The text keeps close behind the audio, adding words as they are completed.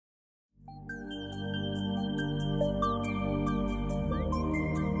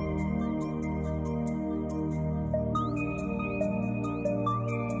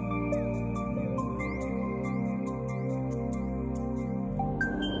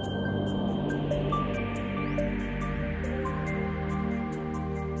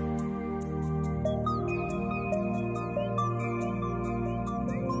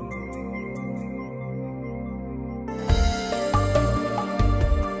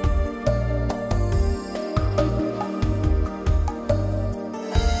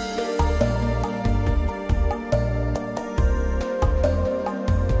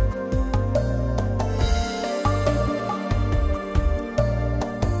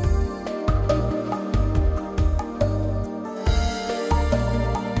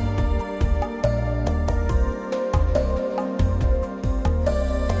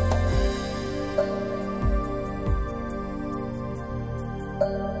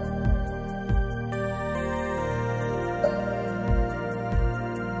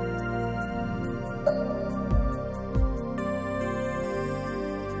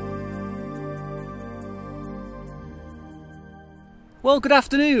Well, good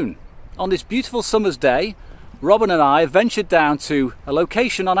afternoon. On this beautiful summer's day, Robin and I have ventured down to a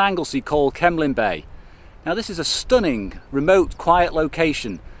location on Anglesey called Cemlyn Bay. Now this is a stunning, remote, quiet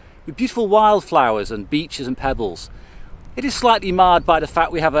location with beautiful wildflowers and beaches and pebbles. It is slightly marred by the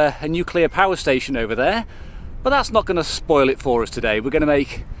fact we have a nuclear power station over there, but that's not going to spoil it for us today. We're going to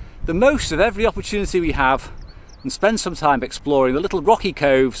make the most of every opportunity we have and spend some time exploring the little rocky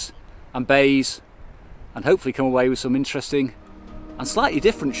coves and bays and hopefully come away with some interesting and slightly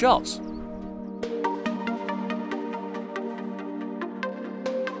different shots.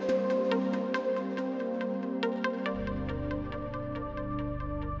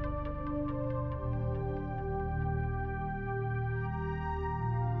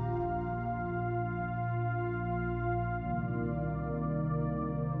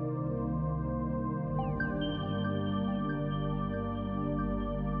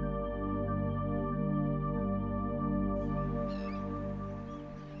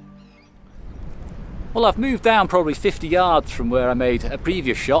 Well, I've moved down probably 50 yards from where I made a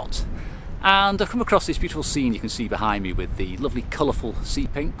previous shot, and I've come across this beautiful scene you can see behind me with the lovely colourful sea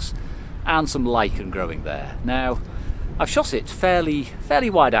pinks and some lichen growing there. Now, I've shot it fairly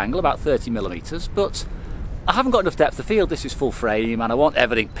wide angle, about 30mm, but I haven't got enough depth of field. This is full frame and I want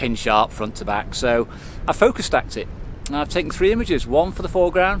everything pin sharp front to back, so I've focus stacked it. I've taken 3 images, one for the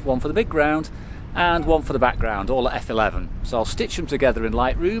foreground, one for the big ground, and one for the background, all at f11. So I'll stitch them together in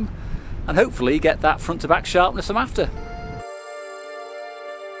Lightroom and hopefully get that front to back sharpness I'm after.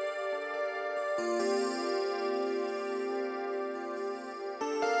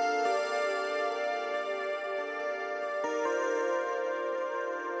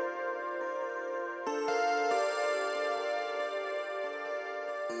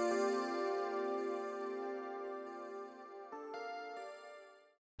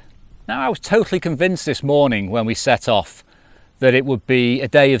 Now, I was totally convinced this morning when we set off that it would be a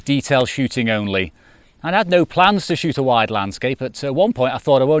day of detail shooting only. I had no plans to shoot a wide landscape. At one point I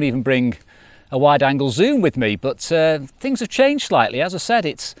thought I won't even bring a wide angle zoom with me, but things have changed slightly. As I said,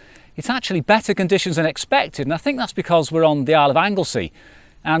 it's actually better conditions than expected, and I think that's because we're on the Isle of Anglesey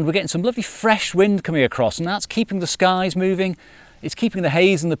and we're getting some lovely fresh wind coming across, and that's keeping the skies moving, it's keeping the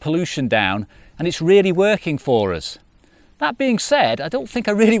haze and the pollution down, and it's really working for us. That being said, I don't think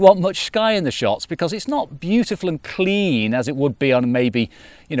I really want much sky in the shots because it's not beautiful and clean as it would be on maybe,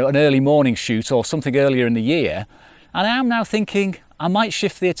 an early morning shoot or something earlier in the year. And I am now thinking I might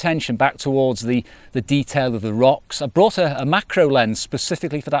shift the attention back towards the detail of the rocks. I brought a macro lens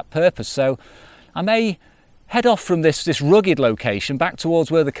specifically for that purpose, so I may head off from this rugged location back towards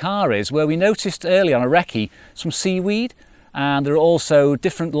where the car is, where we noticed earlier on a recce some seaweed. And there are also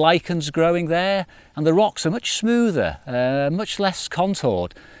different lichens growing there, and the rocks are much smoother, much less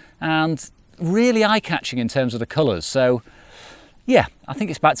contoured, and really eye-catching in terms of the colours. So yeah, I think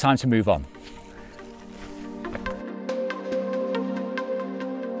it's about time to move on.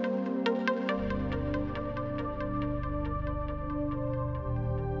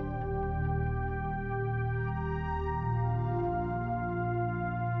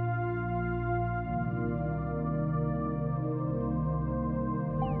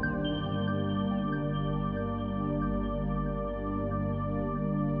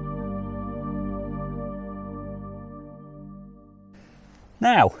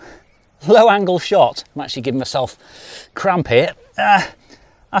 Now, low angle shot. I'm actually giving myself cramp here.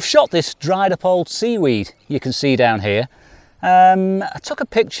 I've shot this dried up old seaweed you can see down here. I took a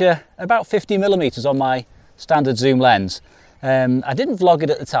picture about 50mm on my standard zoom lens. I didn't vlog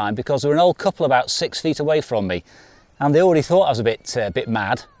it at the time because there were an old couple about 6 feet away from me, and they already thought I was a bit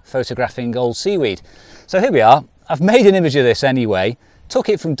mad photographing old seaweed. So here we are. I've made an image of this anyway. Took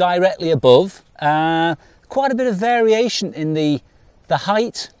it from directly above. Quite a bit of variation in the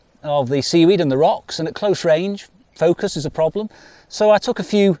height of the seaweed and the rocks, and at close range focus is a problem. So I took a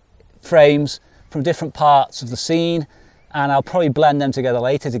few frames from different parts of the scene, and I'll probably blend them together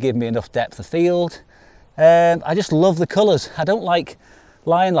later to give me enough depth of field. I just love the colours. I don't like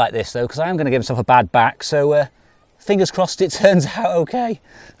lying like this though, because I am going to give myself a bad back, so fingers crossed it turns out okay.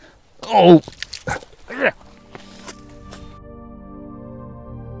 Oh!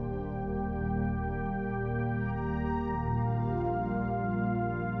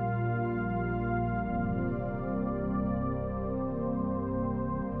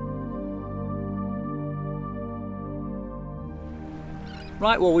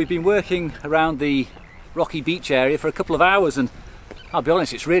 Right, well, we've been working around the rocky beach area for a couple of hours, and I'll be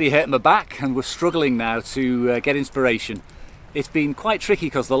honest, it's really hurting my back, and we're struggling now to get inspiration. It's been quite tricky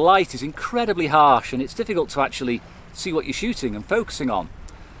because the light is incredibly harsh and it's difficult to actually see what you're shooting and focusing on.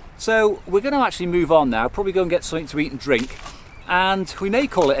 So we're going to actually move on now, probably go and get something to eat and drink, and we may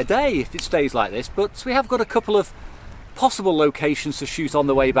call it a day if it stays like this, but we have got a couple of possible locations to shoot on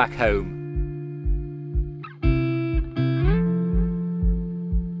the way back home.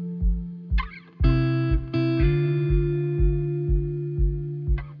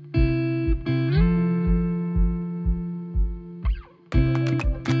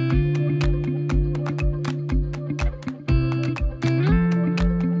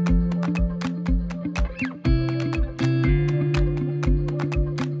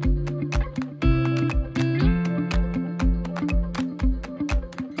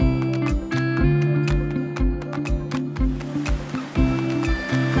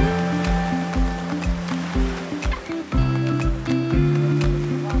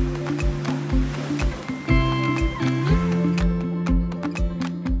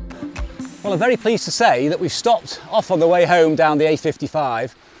 Well, I'm very pleased to say that we've stopped off on the way home down the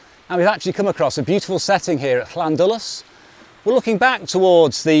A55 and we've actually come across a beautiful setting here at Llanddulas. We're looking back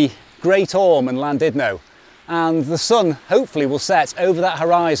towards the Great Orme and Llandudno, and the sun hopefully will set over that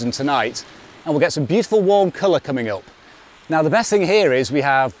horizon tonight and we'll get some beautiful warm colour coming up. Now the best thing here is we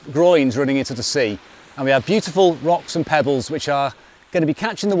have groins running into the sea and we have beautiful rocks and pebbles which are going to be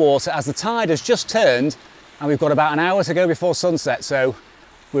catching the water as the tide has just turned, and we've got about an hour to go before sunset, so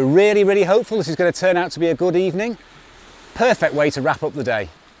we're really hopeful this is going to turn out to be a good evening. Perfect way to wrap up the day.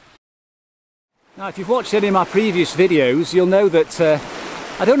 Now if you've watched any of my previous videos, you'll know that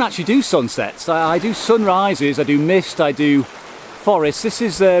I don't actually do sunsets. I do sunrises, I do mist, I do forest. This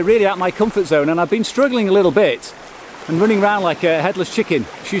is really out of my comfort zone, and I've been struggling a little bit and running around like a headless chicken,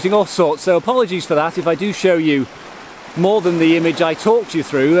 shooting all sorts, so apologies for that if I do show you more than the image I talked you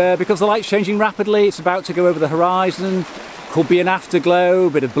through, because the light's changing rapidly, it's about to go over the horizon. Could be an afterglow, a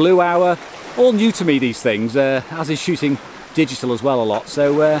bit of blue hour, all new to me these things, as is shooting digital as well a lot.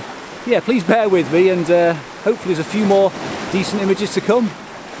 So yeah, please bear with me, and hopefully there's a few more decent images to come.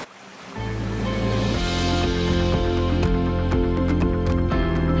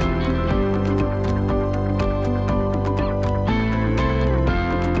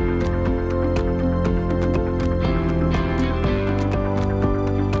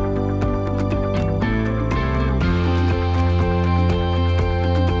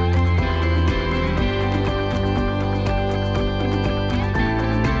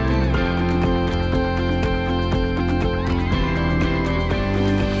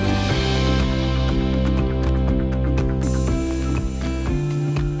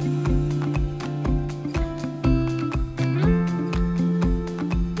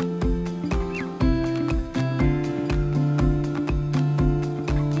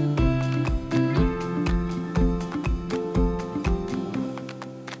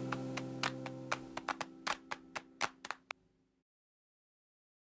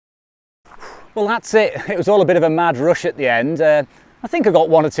 Well, that's it. It was all a bit of a mad rush at the end. I think I got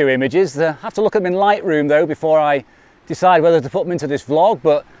one or two images. I have to look at them in Lightroom though before I decide whether to put them into this vlog,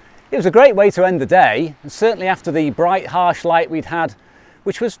 but it was a great way to end the day, and certainly after the bright harsh light we'd had,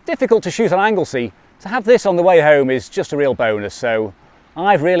 which was difficult to shoot on Anglesey, to have this on the way home is just a real bonus. So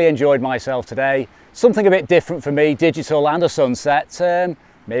I've really enjoyed myself today. Something a bit different for me, digital and a sunset.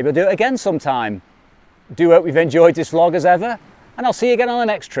 Maybe I'll do it again sometime. Do hope you've enjoyed this vlog as ever, and I'll see you again on the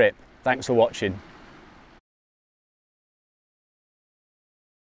next trip. Thanks for watching.